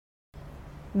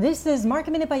This is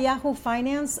Market Minute by Yahoo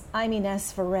Finance. I'm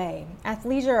Ines Ferre.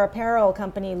 Athleisure apparel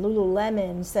company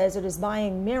Lululemon says it is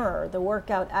buying Mirror, the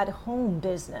workout at home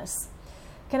business.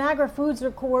 Conagra Foods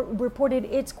reported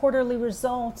its quarterly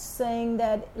results, saying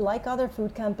that, like other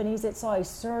food companies, it saw a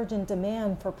surge in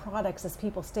demand for products as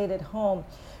people stayed at home.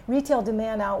 Retail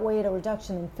demand outweighed a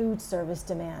reduction in food service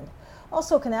demand.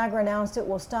 Also, Conagra announced it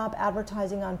will stop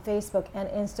advertising on Facebook and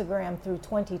Instagram through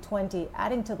 2020,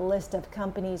 adding to the list of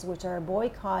companies which are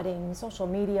boycotting social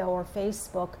media or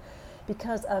Facebook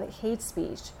because of hate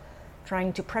speech,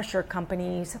 trying to pressure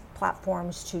companies'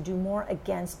 platforms to do more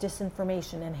against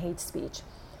disinformation and hate speech.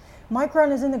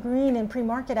 Micron is in the green in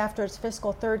pre-market after its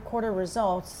fiscal third quarter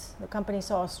results. The company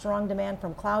saw a strong demand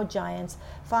from cloud giants.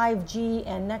 5G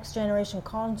and next-generation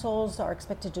consoles are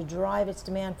expected to drive its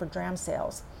demand for DRAM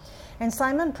sales. And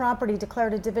Simon Property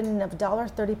declared a dividend of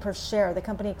 $1.30 per share. The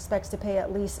company expects to pay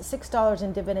at least $6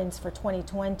 in dividends for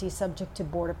 2020, subject to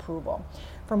board approval.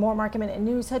 For more market minute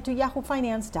news, head to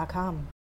yahoofinance.com.